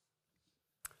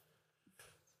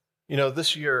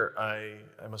This year, I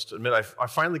must admit, I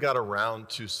finally got around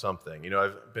to something.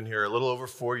 I've been here a little over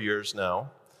 4 years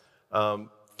now.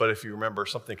 But if you remember,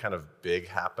 something kind of big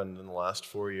happened in the last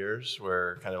 4 years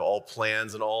where kind of all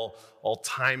plans and all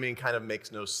timing kind of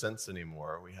makes no sense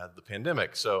anymore. We had the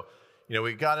pandemic. So,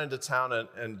 we got into town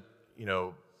and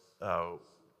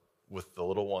with the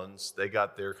little ones, they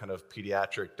got their kind of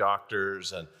pediatric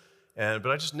doctors but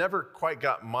I just never quite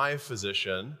got my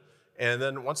physician. And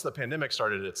then once the pandemic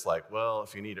started, it's like, well,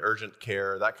 if you need urgent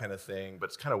care, that kind of thing. But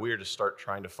it's kind of weird to start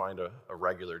trying to find a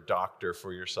regular doctor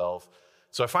for yourself.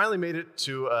 So I finally made it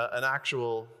to an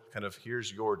actual kind of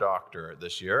here's your doctor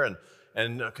this year.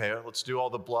 And okay, let's do all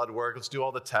the blood work. Let's do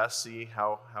all the tests, see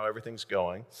how everything's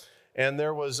going. And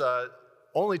there was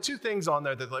only two things on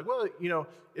there that like, well,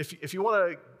 if you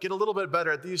want to get a little bit better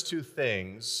at these two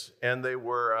things, and they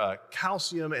were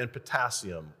calcium and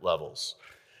potassium levels.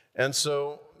 And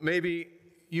so maybe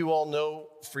you all know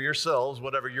for yourselves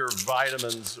whatever your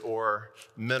vitamins or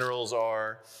minerals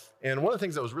are. And one of the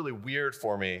things that was really weird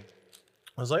for me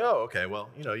was like, oh, okay, well,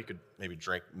 you could maybe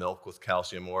drink milk with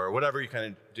calcium or whatever you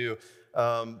kind of do.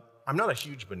 I'm not a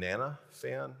huge banana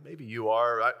fan. Maybe you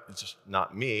are. It's just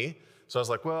not me. So I was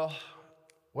like, well,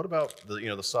 what about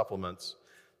the supplements?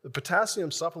 The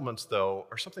potassium supplements, though,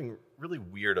 are something really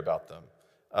weird about them.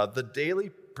 The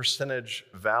daily percentage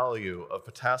value of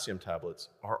potassium tablets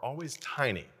are always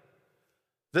tiny.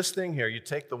 This thing here, you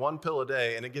take the one pill a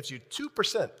day, and it gives you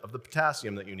 2% of the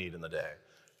potassium that you need in the day.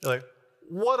 You're like,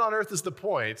 what on earth is the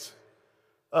point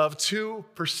of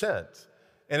 2%?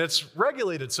 And it's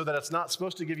regulated so that it's not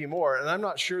supposed to give you more. And I'm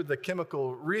not sure the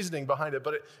chemical reasoning behind it,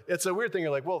 but it's a weird thing.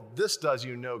 You're like, well, this does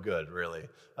you no good, really.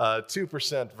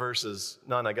 2% versus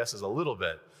none, I guess, is a little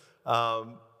bit.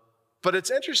 But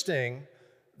it's interesting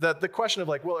that the question of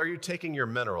like, well, are you taking your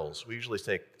minerals? We usually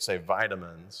take, say,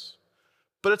 vitamins.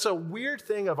 But it's a weird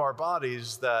thing of our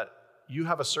bodies that you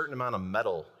have a certain amount of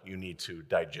metal you need to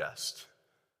digest.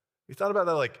 You thought about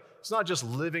that? Like, it's not just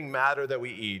living matter that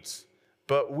we eat,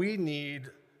 but we need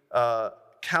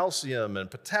calcium and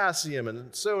potassium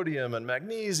and sodium and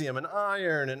magnesium and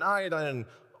iron and iodine and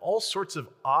all sorts of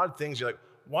odd things. You're like,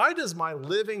 why does my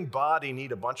living body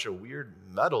need a bunch of weird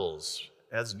metals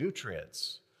as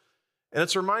nutrients? And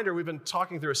it's a reminder, we've been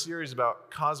talking through a series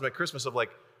about Cosmic Christmas of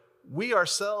like, we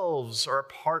ourselves are a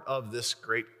part of this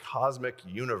great cosmic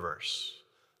universe.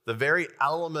 The very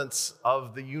elements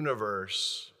of the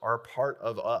universe are a part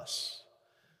of us.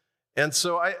 And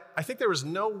so I think there was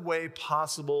no way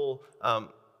possible,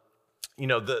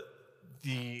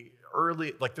 the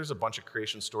early, like there's a bunch of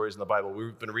creation stories in the Bible.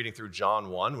 We've been reading through John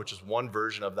 1, which is one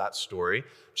version of that story.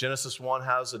 Genesis 1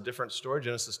 has a different story.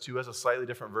 Genesis 2 has a slightly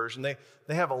different version. They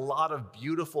have a lot of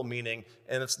beautiful meaning,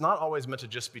 and it's not always meant to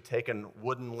just be taken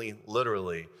woodenly,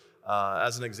 literally.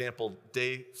 As an example,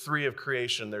 day 3 of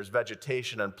creation, there's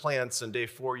vegetation and plants, and day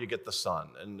 4 you get the sun,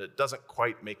 and it doesn't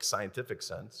quite make scientific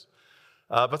sense.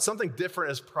 But something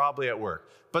different is probably at work.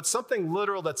 But something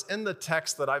literal that's in the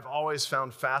text that I've always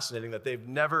found fascinating, that they've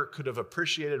never could have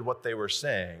appreciated what they were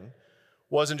saying,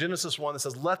 was in Genesis 1 that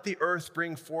says, let the earth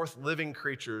bring forth living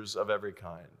creatures of every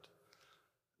kind.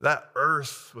 That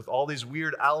earth with all these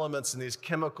weird elements and these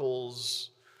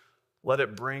chemicals, let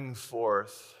it bring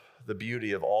forth the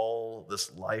beauty of all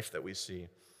this life that we see.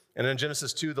 And in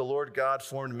Genesis 2, the Lord God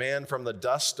formed man from the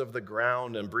dust of the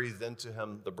ground and breathed into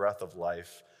him the breath of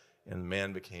life, and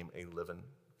man became a living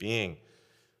being.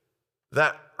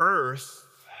 That earth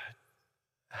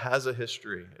has a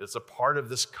history. It's a part of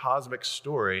this cosmic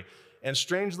story. And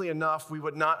strangely enough, we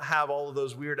would not have all of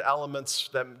those weird elements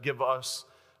that give us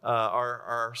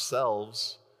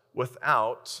ourselves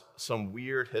without some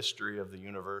weird history of the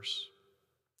universe.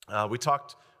 We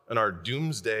talked in our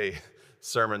doomsday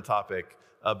sermon topic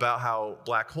about how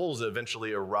black holes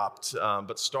eventually erupt,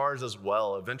 but stars as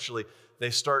well. Eventually, they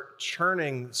start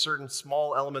churning certain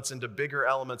small elements into bigger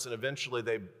elements, and eventually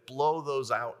they blow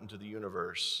those out into the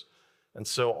universe. And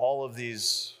so all of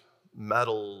these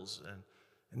metals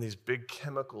and these big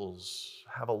chemicals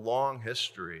have a long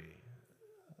history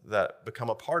that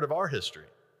become a part of our history.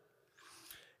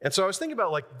 And so I was thinking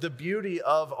about like the beauty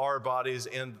of our bodies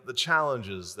and the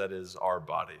challenges that is our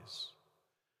bodies.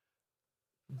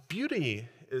 Beauty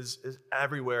is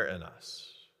everywhere in us.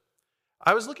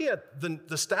 I was looking at the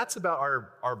stats about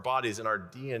our bodies and our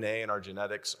DNA and our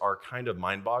genetics are kind of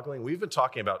mind-boggling. We've been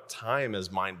talking about time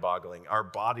as mind-boggling. Our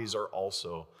bodies are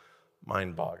also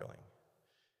mind-boggling.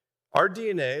 Our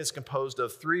DNA is composed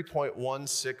of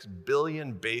 3.16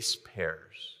 billion base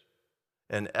pairs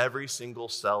in every single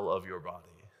cell of your body.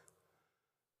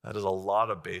 That is a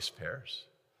lot of base pairs.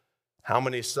 How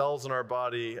many cells in our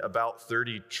body? About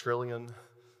 30 trillion.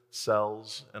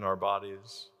 cells in our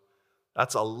bodies.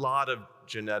 That's a lot of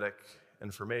genetic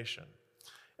information.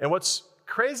 And what's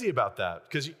crazy about that,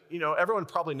 because everyone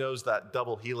probably knows that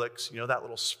double helix, that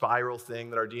little spiral thing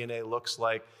that our DNA looks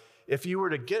like. If you were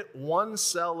to get one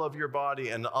cell of your body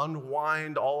and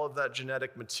unwind all of that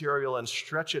genetic material and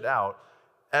stretch it out,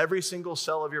 every single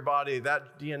cell of your body,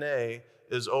 that DNA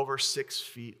is over 6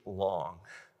 feet long,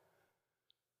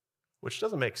 which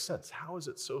doesn't make sense. How is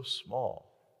it so small?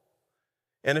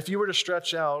 And if you were to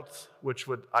stretch out,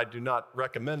 I do not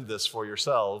recommend this for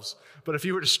yourselves, but if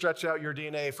you were to stretch out your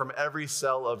DNA from every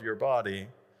cell of your body,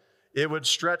 it would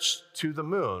stretch to the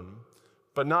moon,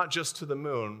 but not just to the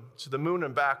moon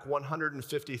and back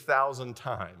 150,000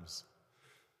 times.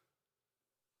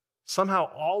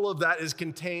 Somehow all of that is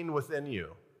contained within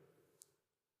you.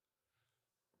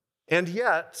 And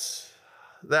yet,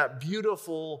 that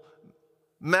beautiful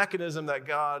mechanism that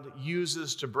God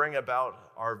uses to bring about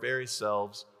our very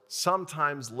selves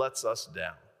sometimes lets us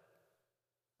down.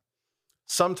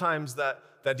 Sometimes that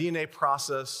DNA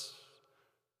process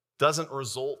doesn't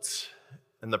result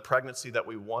in the pregnancy that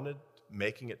we wanted,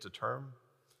 making it to term.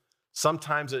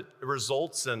 Sometimes it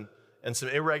results in some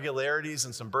irregularities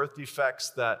and some birth defects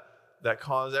that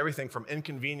cause everything from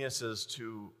inconveniences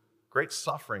to great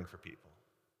suffering for people.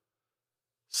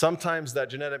 Sometimes that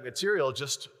genetic material,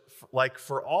 just like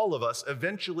for all of us,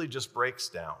 eventually just breaks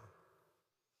down.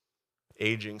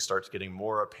 Aging starts getting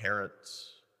more apparent.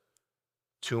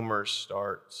 Tumors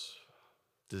start.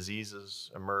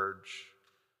 Diseases emerge.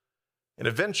 And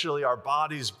eventually our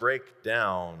bodies break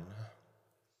down.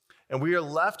 And we are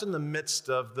left in the midst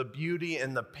of the beauty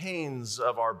and the pains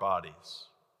of our bodies.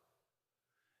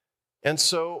 And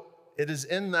so it is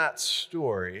in that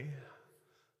story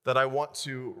that I want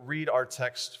to read our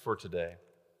text for today.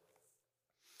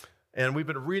 And we've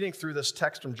been reading through this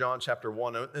text from John chapter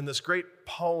 1 in this great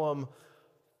poem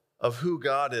of who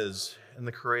God is in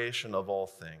the creation of all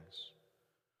things.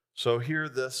 So hear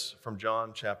this from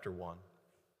John chapter 1.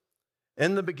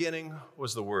 In the beginning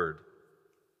was the Word,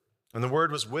 and the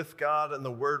Word was with God, and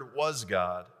the Word was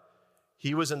God.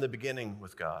 He was in the beginning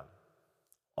with God.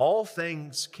 All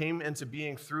things came into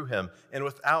being through him, and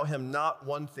without him not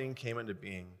one thing came into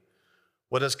being.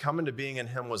 What has come into being in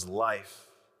him was life,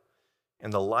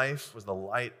 and the life was the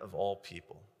light of all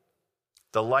people.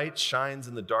 The light shines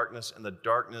in the darkness, and the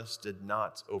darkness did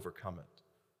not overcome it.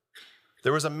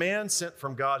 There was a man sent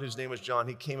from God whose name was John.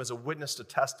 He came as a witness to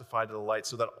testify to the light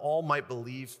so that all might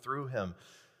believe through him.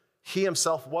 He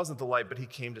himself wasn't the light, but he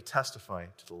came to testify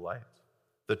to the light.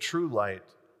 The true light,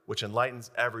 which enlightens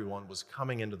everyone, was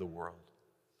coming into the world.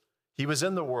 He was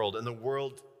in the world, and the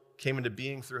world came into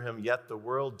being through him, yet the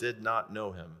world did not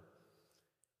know him.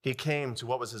 He came to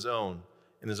what was his own,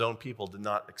 and his own people did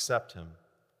not accept him.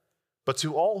 But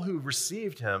to all who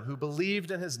received him, who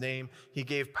believed in his name, he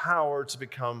gave power to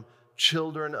become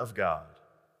children of God,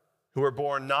 who were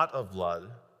born not of blood,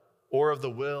 or of the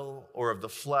will, or of the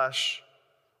flesh,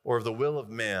 or of the will of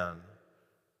man,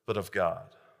 but of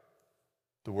God.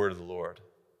 The word of the Lord.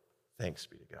 Thanks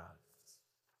be to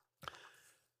God.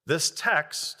 This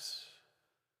text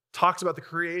talks about the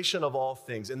creation of all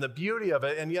things and the beauty of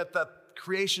it, and yet that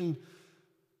creation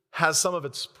has some of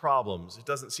its problems. It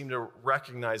doesn't seem to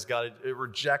recognize God. It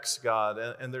rejects God,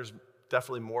 and there's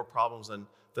definitely more problems than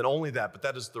only that, but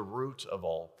that is the root of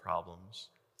all problems.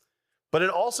 But it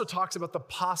also talks about the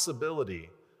possibility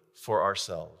for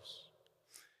ourselves.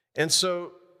 And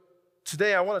so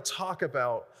today I want to talk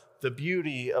about the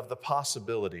beauty of the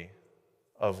possibility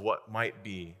of what might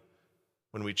be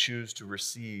when we choose to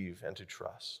receive and to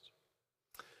trust.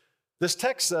 This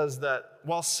text says that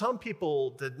while some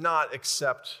people did not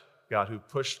accept God, who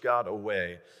pushed God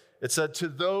away, it said to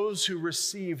those who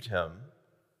received him,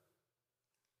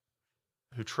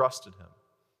 who trusted him,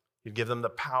 he'd give them the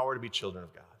power to be children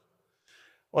of God.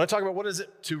 I want to talk about what is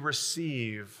it to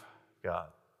receive God.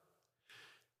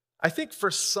 I think for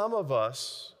some of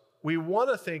us, we want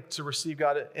to think to receive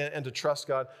God and to trust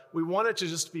God, we want it to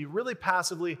just be really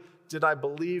passively, did I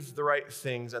believe the right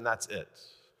things, and that's it.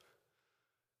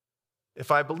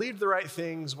 If I believed the right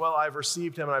things, well, I've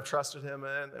received him and I've trusted him,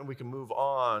 and we can move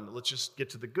on. Let's just get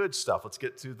to the good stuff. Let's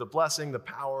get to the blessing, the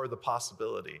power, the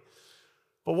possibility.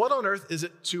 But what on earth is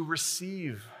it to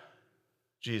receive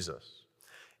Jesus?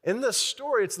 In this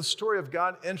story, it's the story of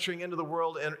God entering into the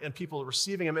world and people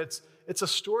receiving him. It's a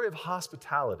story of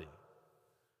hospitality.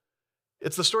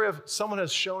 It's the story of someone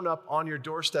has shown up on your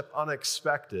doorstep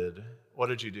unexpected. What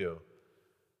did you do?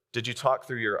 Did you talk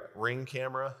through your Ring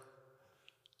camera?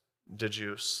 Did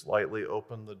you slightly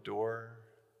open the door?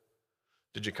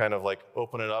 Did you kind of like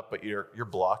open it up, but you're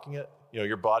blocking it?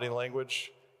 Your body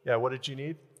language. Yeah, what did you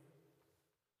need?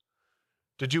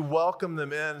 Did you welcome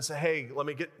them in and say, hey,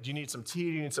 do you need some tea? Do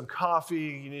you need some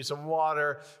coffee? You need some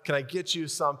water? Can I get you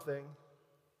something?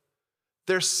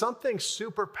 There's something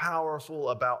super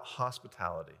powerful about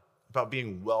hospitality, about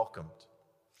being welcomed.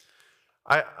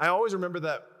 I always remember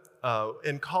that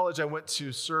in college I went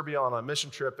to Serbia on a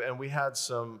mission trip, and we had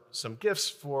some gifts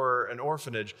for an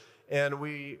orphanage. And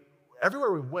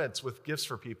everywhere we went with gifts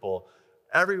for people,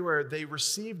 everywhere they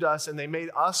received us and they made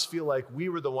us feel like we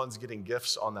were the ones getting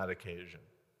gifts on that occasion.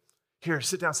 Here,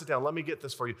 sit down, let me get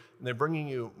this for you. And they're bringing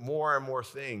you more and more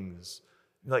things.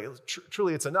 You're like,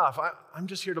 truly, it's enough. I'm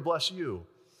just here to bless you.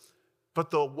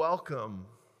 But the welcome,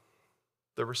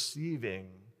 the receiving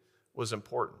was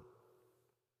important.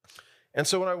 And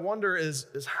so what I wonder is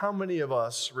how many of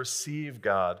us receive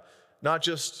God, not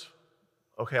just,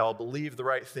 okay, I'll believe the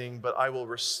right thing, but I will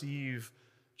receive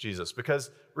Jesus. Because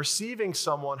receiving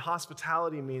someone,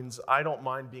 hospitality means I don't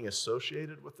mind being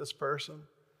associated with this person.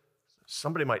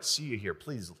 Somebody might see you here,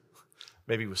 please,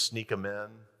 maybe we'll sneak them in.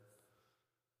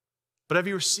 But have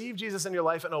you received Jesus in your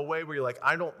life in a way where you're like,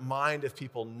 I don't mind if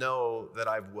people know that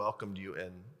I've welcomed you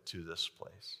into this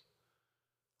place.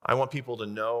 I want people to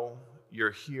know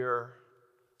you're here,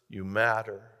 you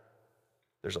matter,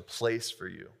 there's a place for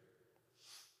you.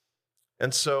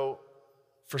 And so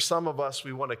for some of us,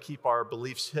 we want to keep our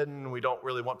beliefs hidden. We don't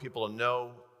really want people to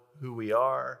know who we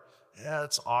are. Yeah,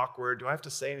 it's awkward. Do I have to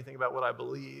say anything about what I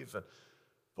believe?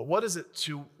 But what is it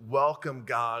to welcome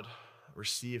God,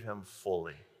 receive him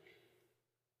fully?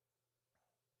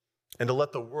 And to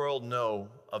let the world know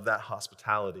of that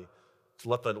hospitality, to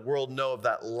let the world know of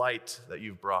that light that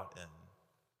you've brought in.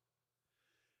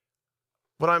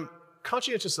 What I'm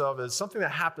conscientious of is something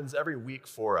that happens every week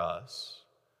for us,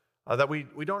 that we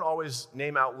don't always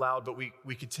name out loud, but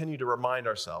we continue to remind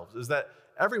ourselves, is that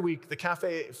every week the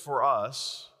cafe for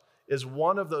us is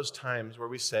one of those times where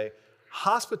we say,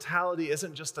 hospitality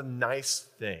isn't just a nice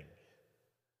thing.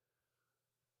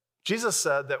 Jesus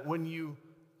said that when you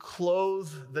clothe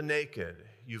the naked,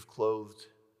 you've clothed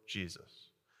Jesus.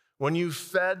 When you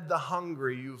fed the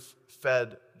hungry, you've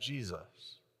fed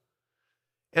Jesus.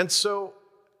 And so,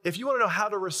 if you want to know how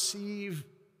to receive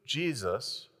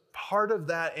Jesus, part of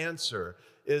that answer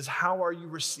is how are you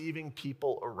receiving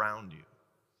people around you?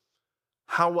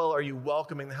 How well are you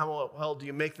welcoming them? How well do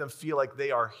you make them feel like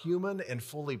they are human and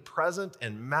fully present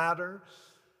and matter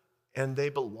and they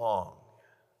belong?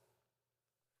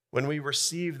 When we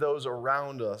receive those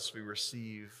around us, we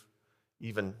receive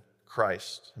even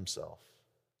Christ himself.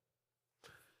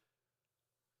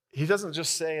 He doesn't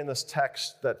just say in this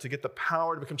text that to get the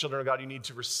power to become children of God, you need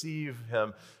to receive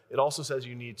him. It also says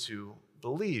you need to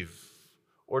believe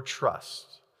or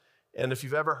trust. And if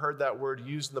you've ever heard that word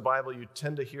used in the Bible, you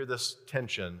tend to hear this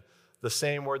tension. The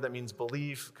same word that means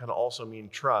belief can also mean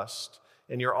trust.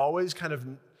 And you're always kind of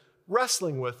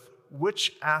wrestling with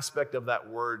which aspect of that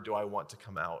word do I want to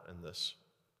come out in this.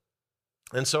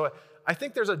 And so I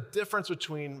think there's a difference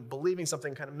between believing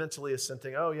something kind of mentally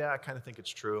assenting, oh yeah, I kind of think it's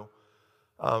true,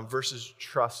 versus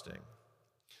trusting.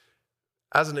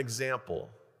 As an example,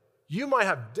 you might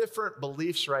have different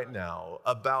beliefs right now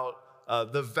about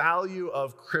the value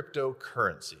of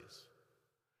cryptocurrencies.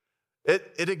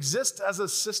 It exists as a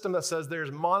system that says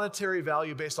there's monetary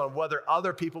value based on whether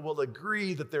other people will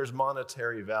agree that there's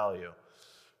monetary value.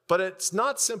 But it's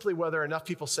not simply whether enough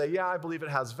people say, yeah, I believe it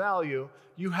has value.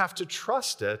 You have to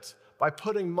trust it by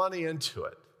putting money into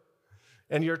it.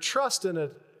 And your trust in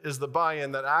it is the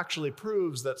buy-in that actually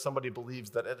proves that somebody believes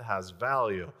that it has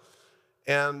value.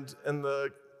 And in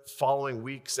the following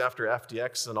weeks after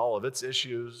FTX and all of its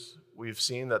issues, we've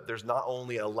seen that there's not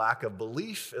only a lack of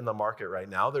belief in the market right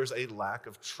now, there's a lack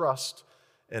of trust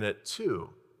in it too.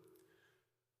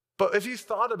 But if you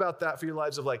thought about that for your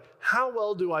lives of like, how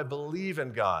well do I believe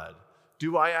in God?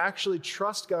 Do I actually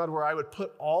trust God where I would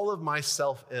put all of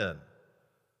myself in?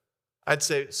 I'd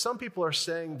say some people are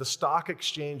saying the stock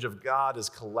exchange of God is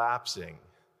collapsing.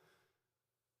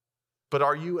 But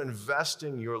are you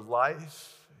investing your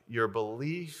life, your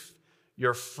belief,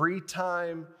 your free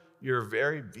time, your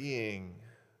very being?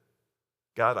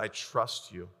 God, I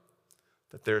trust you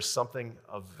that there's something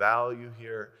of value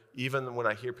here. Even when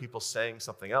I hear people saying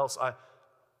something else,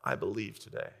 I believe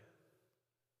today.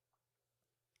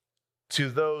 To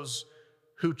those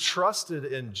who trusted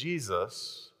in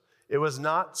Jesus, it was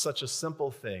not such a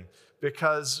simple thing,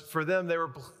 because for them, they were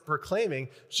proclaiming,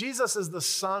 Jesus is the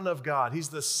Son of God. He's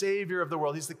the Savior of the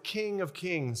world. He's the King of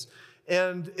Kings.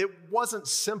 And it wasn't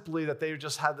simply that they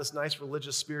just had this nice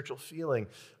religious, spiritual feeling,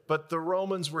 but the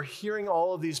Romans were hearing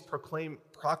all of these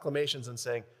proclamations and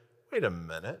saying, wait a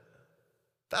minute,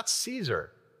 that's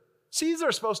Caesar. Caesar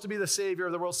is supposed to be the savior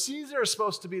of the world. Caesar is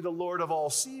supposed to be the Lord of all.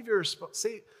 Caesar is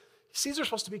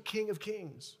supposed to be King of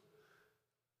kings.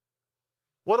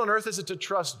 What on earth is it to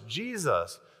trust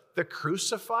Jesus, the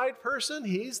crucified person?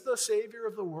 He's the savior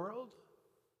of the world.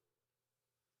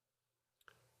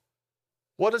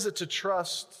 What is it to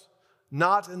trust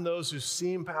not in those who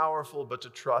seem powerful, but to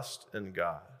trust in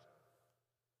God?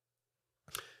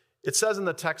 It says in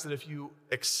the text that if you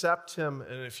accept him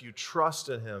and if you trust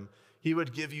in him, he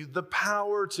would give you the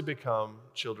power to become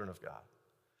children of God.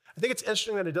 I think it's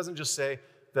interesting that it doesn't just say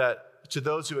that to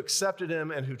those who accepted him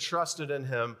and who trusted in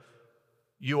him,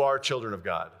 you are children of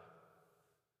God.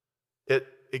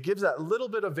 It gives that little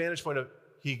bit of vantage point of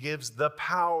he gives the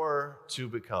power to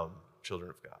become children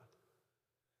of God.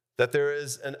 That there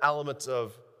is an element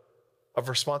of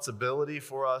responsibility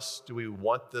for us. Do we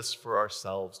want this for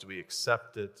ourselves? Do we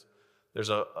accept it? There's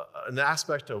an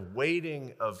aspect of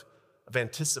waiting, of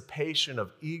anticipation,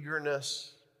 of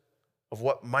eagerness, of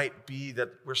what might be that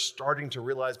we're starting to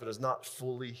realize but is not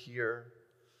fully here.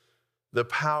 The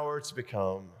power to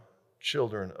become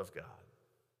children of God.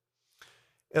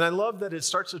 And I love that it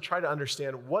starts to try to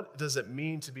understand what does it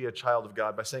mean to be a child of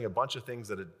God by saying a bunch of things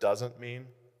that it doesn't mean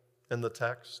in the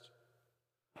text.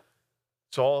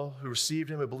 To all who received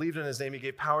him, who believed in his name, he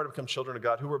gave power to become children of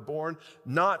God, who were born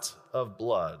not of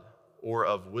blood or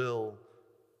of will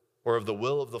or of the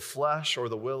will of the flesh or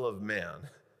the will of man,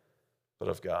 but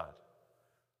of God.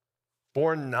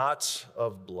 Born not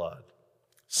of blood.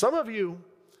 Some of you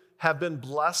have been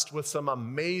blessed with some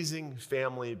amazing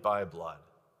family by blood.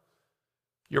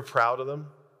 You're proud of them.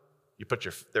 You put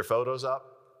their photos up.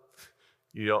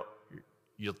 You'll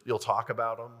talk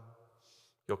about them.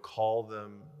 You'll call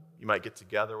them. You might get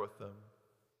together with them.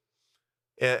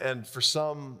 And for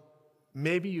some,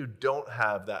 maybe you don't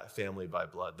have that family by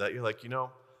blood, that you're like,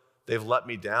 they've let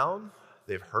me down.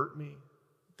 They've hurt me.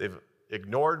 They've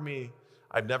ignored me.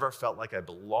 I've never felt like I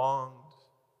belonged.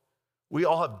 We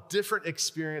all have different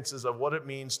experiences of what it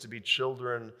means to be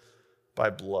children by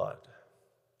blood.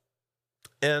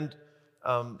 And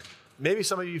maybe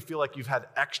some of you feel like you've had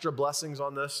extra blessings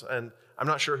on this, and I'm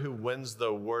not sure who wins the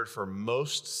award for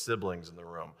most siblings in the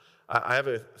room. I have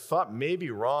a thought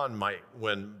maybe Ron might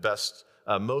win best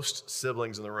most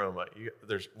siblings in the room.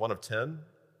 There's one of 10.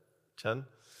 10.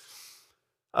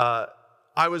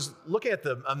 I was looking at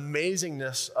the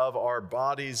amazingness of our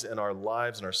bodies and our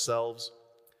lives and ourselves.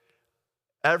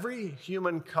 Every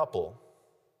human couple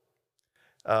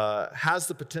has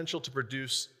the potential to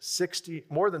produce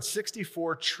more than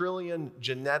 64 trillion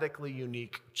genetically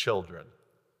unique children.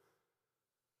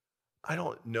 I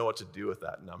don't know what to do with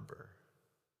that number.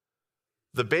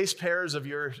 The base pairs of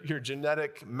your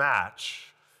genetic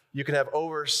match, you can have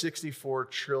over 64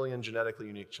 trillion genetically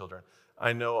unique children.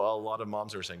 I know a lot of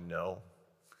moms are saying, no,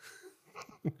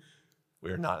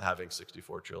 we're not having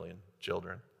 64 trillion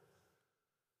children.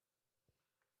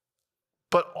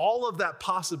 But all of that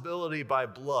possibility by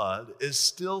blood is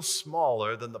still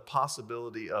smaller than the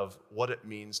possibility of what it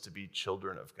means to be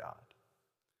children of God.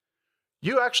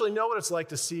 You actually know what it's like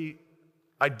to see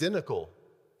identical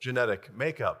genetic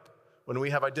makeup. When we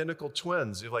have identical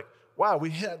twins, you're like, wow, we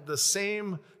had the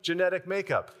same genetic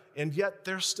makeup, and yet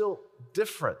there's still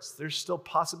difference. There's still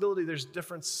possibility. There's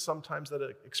difference sometimes that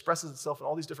it expresses itself in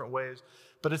all these different ways.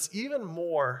 But it's even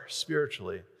more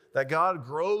spiritually, that God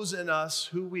grows in us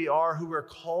who we are, who we're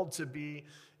called to be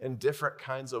in different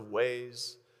kinds of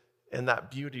ways, and that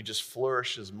beauty just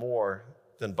flourishes more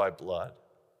than by blood.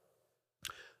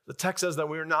 The text says that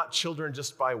we are not children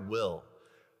just by will.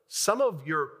 Some of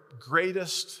your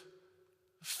greatest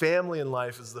family in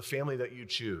life is the family that you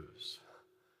choose.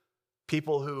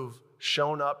 People who've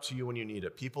shown up to you when you need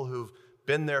it. People who've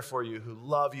been there for you, who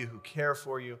love you, who care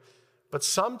for you. But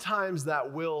sometimes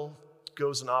that will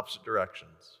goes in opposite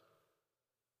directions.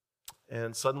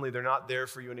 And suddenly they're not there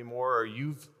for you anymore, or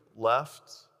you've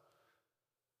left,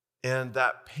 and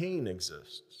that pain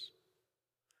exists.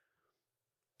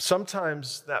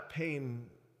 Sometimes that pain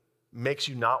makes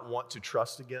you not want to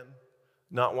trust again,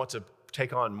 not want to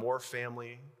take on more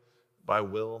family by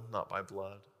will, not by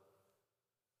blood.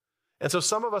 And so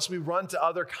some of us, we run to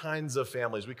other kinds of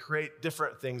families. We create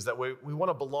different things that we want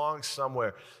to belong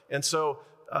somewhere. And so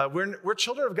we're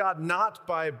children of God not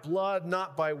by blood,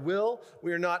 not by will.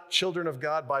 We are not children of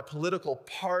God by political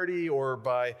party or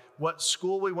by what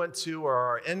school we went to or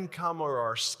our income or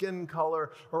our skin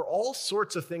color or all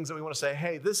sorts of things that we want to say,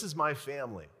 hey, this is my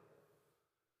family.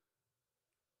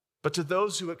 But to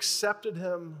those who accepted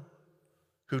him,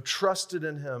 who trusted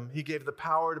in him, he gave the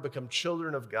power to become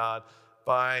children of God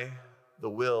by the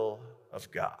will of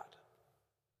God.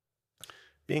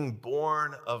 Being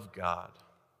born of God,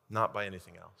 not by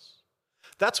anything else.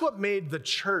 That's what made the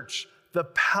church the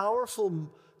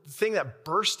powerful thing that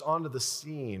burst onto the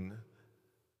scene,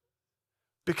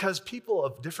 because people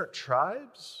of different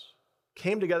tribes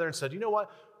came together and said, you know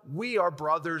what? We are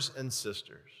brothers and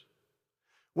sisters.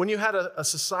 When you had a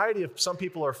society of some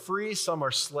people are free, some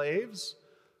are slaves,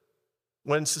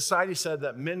 when society said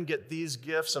that men get these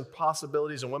gifts and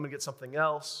possibilities and women get something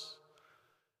else,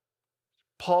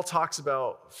 Paul talks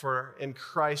about, for in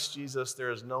Christ Jesus, there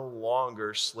is no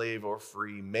longer slave or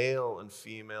free, male and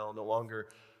female, no longer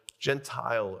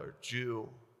Gentile or Jew.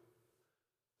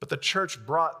 But the church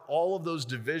brought all of those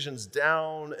divisions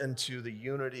down into the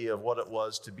unity of what it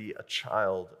was to be a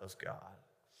child of God.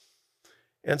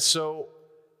 And so,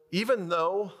 even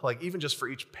though, even just for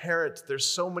each parent, there's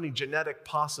so many genetic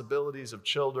possibilities of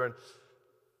children,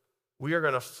 we are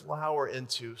going to flower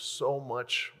into so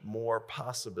much more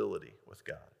possibility with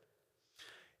God.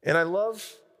 And I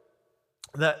love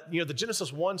that, the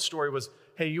Genesis 1 story was,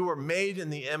 hey, you were made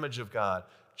in the image of God.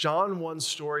 John 1's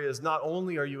story is not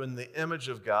only are you in the image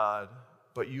of God,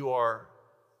 but you are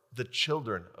the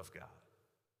children of God.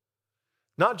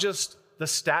 Not just the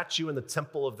statue in the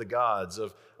temple of the gods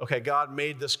of, okay, God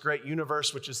made this great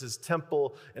universe, which is his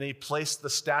temple, and he placed the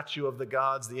statue of the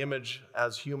gods, the image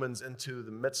as humans, into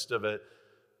the midst of it.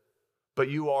 But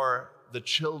you are the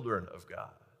children of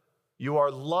God. You are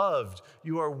loved.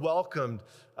 You are welcomed.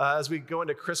 As we go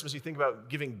into Christmas, you think about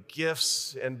giving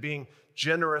gifts and being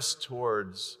generous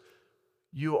towards.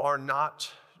 You are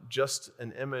not just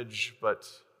an image, but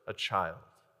a child.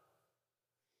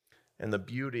 And the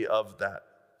beauty of that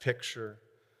picture,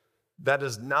 that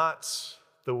is not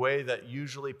the way that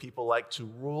usually people like to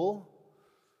rule.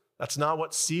 That's not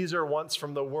what Caesar wants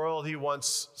from the world. He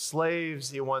wants slaves.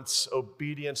 He wants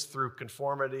obedience through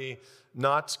conformity,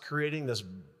 not creating this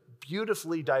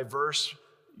beautifully diverse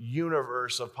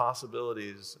universe of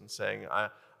possibilities and saying, I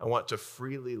want to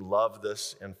freely love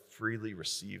this and freely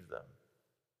receive them.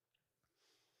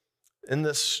 In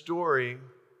this story,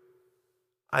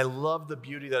 I love the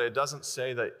beauty that it doesn't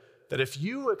say that if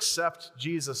you accept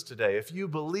Jesus today, if you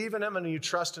believe in him and you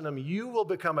trust in him, you will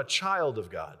become a child of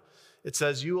God. It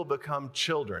says you will become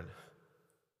children.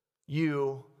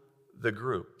 You, the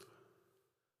group.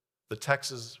 The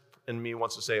Texas in me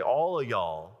wants to say all of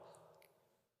y'all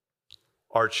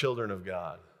are children of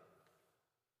God.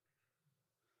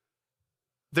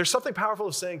 There's something powerful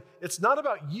of saying it's not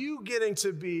about you getting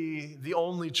to be the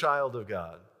only child of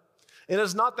God. And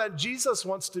it's not that Jesus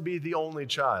wants to be the only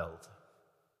child.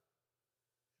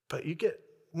 But you get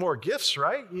more gifts,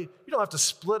 right? You don't have to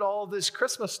split all this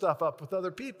Christmas stuff up with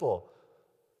other people.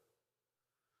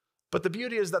 But the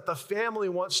beauty is that the family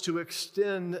wants to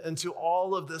extend into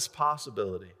all of this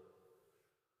possibility.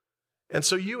 And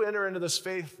so you enter into this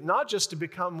faith not just to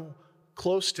become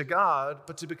close to God,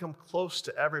 but to become close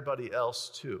to everybody else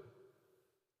too.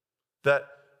 That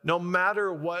no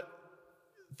matter what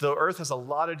the earth has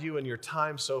allotted you in your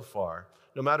time so far,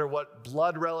 no matter what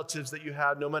blood relatives that you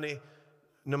had, no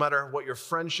matter what your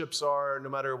friendships are, no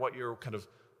matter what your kind of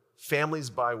families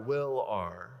by will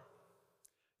are,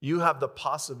 you have the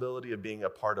possibility of being a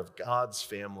part of God's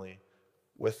family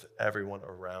with everyone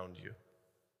around you.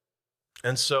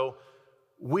 And so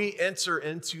we enter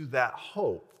into that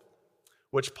hope,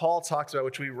 which Paul talks about,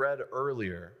 which we read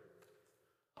earlier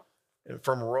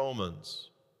from Romans.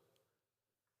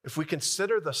 If we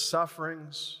consider the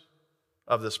sufferings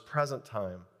of this present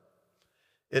time,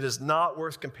 it is not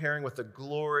worth comparing with the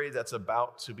glory that's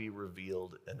about to be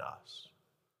revealed in us.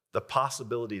 The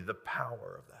possibility, the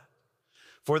power of that.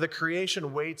 For the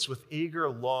creation waits with eager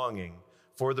longing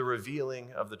for the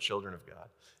revealing of the children of God.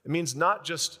 It means not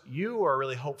just you are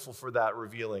really hopeful for that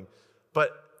revealing,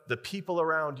 but the people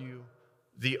around you,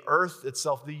 the earth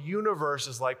itself, the universe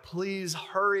is like, please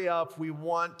hurry up. We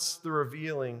want the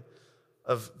revealing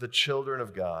of the children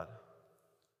of God.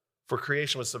 For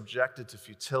creation was subjected to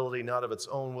futility, not of its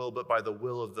own will, but by the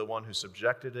will of the one who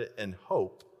subjected it, in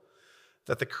hope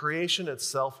that the creation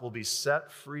itself will be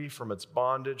set free from its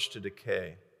bondage to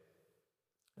decay.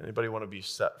 Anybody want to be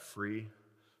set free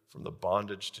from the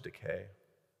bondage to decay?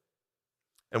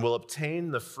 And will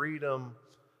obtain the freedom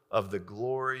of the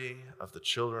glory of the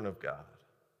children of God.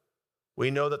 We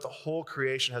know that the whole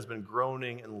creation has been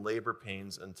groaning in labor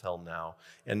pains until now.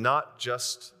 And not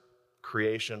just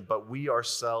creation, but we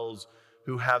ourselves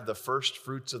who have the first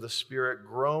fruits of the Spirit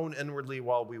groan inwardly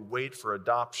while we wait for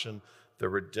adoption, the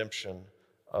redemption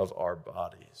of our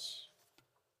bodies.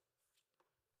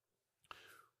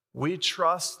 We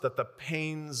trust that the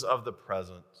pains of the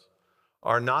present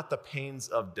are not the pains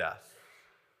of death,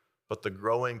 but the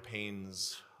growing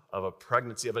pains of a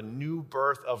pregnancy, of a new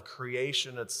birth, of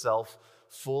creation itself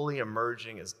fully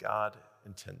emerging as God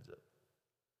intended it.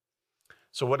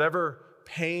 So whatever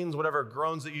pains, whatever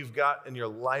groans that you've got in your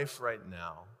life right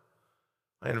now,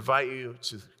 I invite you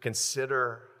to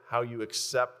consider how you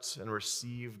accept and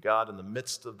receive God in the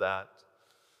midst of that.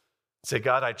 Say,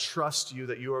 God, I trust you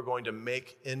that you are going to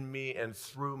make in me and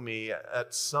through me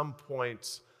at some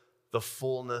point the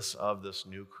fullness of this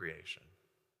new creation,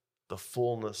 the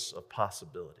fullness of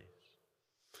possibilities.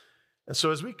 And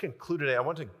so as we conclude today, I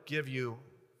want to give you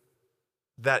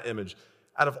that image.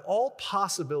 Out of all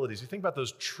possibilities, you think about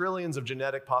those trillions of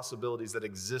genetic possibilities that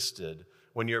existed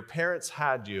when your parents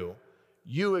had you,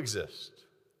 you exist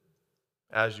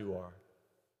as you are.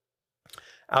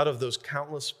 Out of those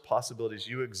countless possibilities,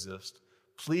 you exist.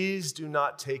 Please do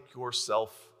not take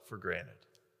yourself for granted.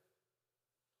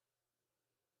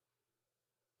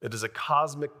 It is a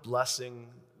cosmic blessing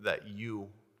that you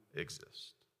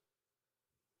exist.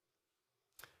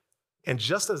 And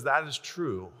just as that is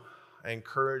true, I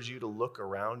encourage you to look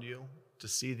around you, to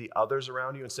see the others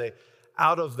around you and say,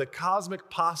 out of the cosmic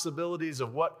possibilities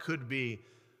of what could be,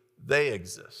 they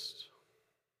exist.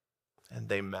 And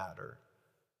they matter.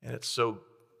 And it's so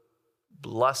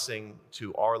blessing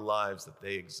to our lives that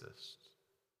they exist.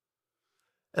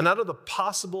 And out of the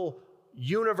possible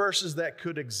universes that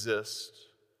could exist,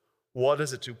 what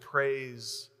is it to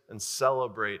praise and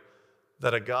celebrate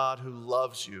that a God who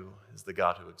loves you is the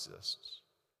God who exists?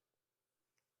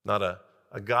 Not a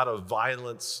God of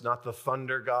violence, not the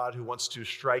thunder God who wants to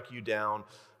strike you down,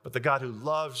 but the God who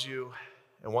loves you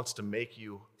and wants to make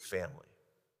you family.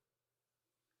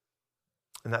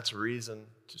 And that's reason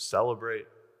to celebrate.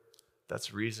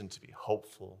 That's reason to be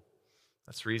hopeful.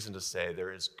 That's reason to say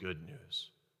there is good news.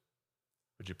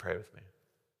 Would you pray with me?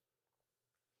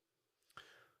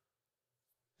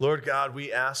 Lord God,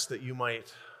 we ask that you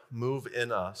might move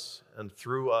in us and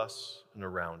through us and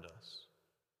around us.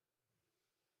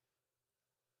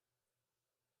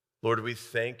 Lord, we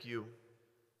thank you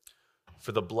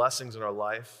for the blessings in our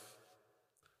life,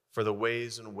 for the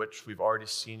ways in which we've already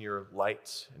seen your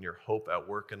light and your hope at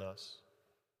work in us.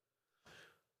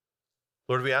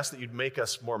 Lord, we ask that you'd make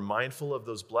us more mindful of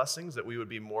those blessings, that we would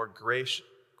be more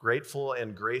grateful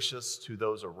and gracious to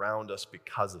those around us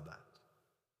because of that.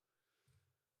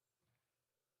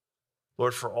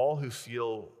 Lord, for all who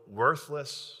feel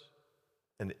worthless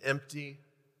and empty,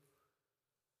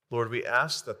 Lord, we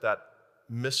ask that that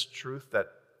mistruth,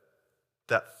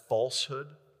 that falsehood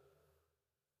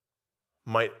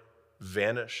might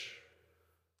vanish,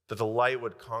 that the light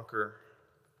would conquer,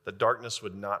 the darkness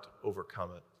would not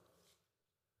overcome it.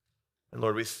 And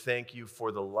Lord, we thank you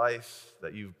for the life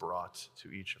that you've brought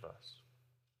to each of us.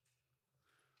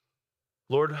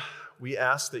 Lord, we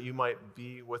ask that you might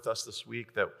be with us this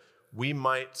week, that we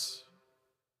might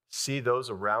see those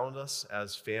around us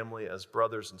as family, as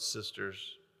brothers and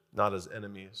sisters, not as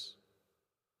enemies.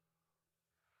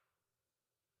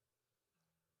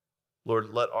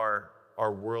 Lord, let our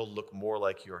world look more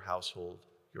like your household,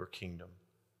 your kingdom.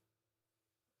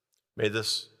 May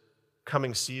this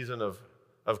coming season of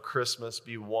Christmas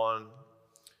be one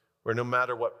where no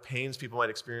matter what pains people might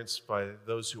experience by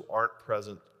those who aren't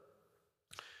present,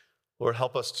 Lord,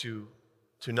 help us to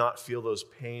not feel those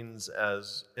pains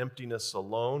as emptiness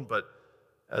alone, but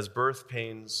as birth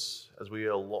pains, as we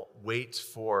wait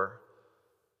for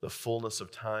the fullness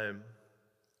of time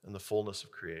and the fullness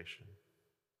of creation.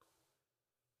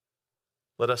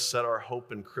 Let us set our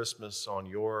hope in Christmas on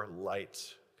your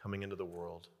light coming into the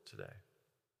world today.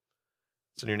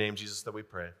 It's in your name, Jesus, that we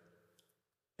pray.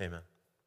 Amen.